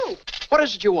What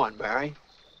is it you want, Mary?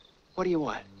 What do you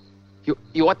want?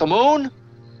 You want the moon?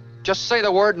 Just say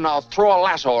the word and I'll throw a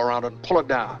lasso around it and pull it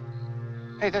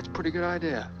down. Hey, that's a pretty good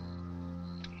idea.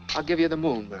 I'll give you the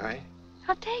moon, Mary.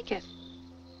 I'll take it.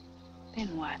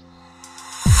 Then what?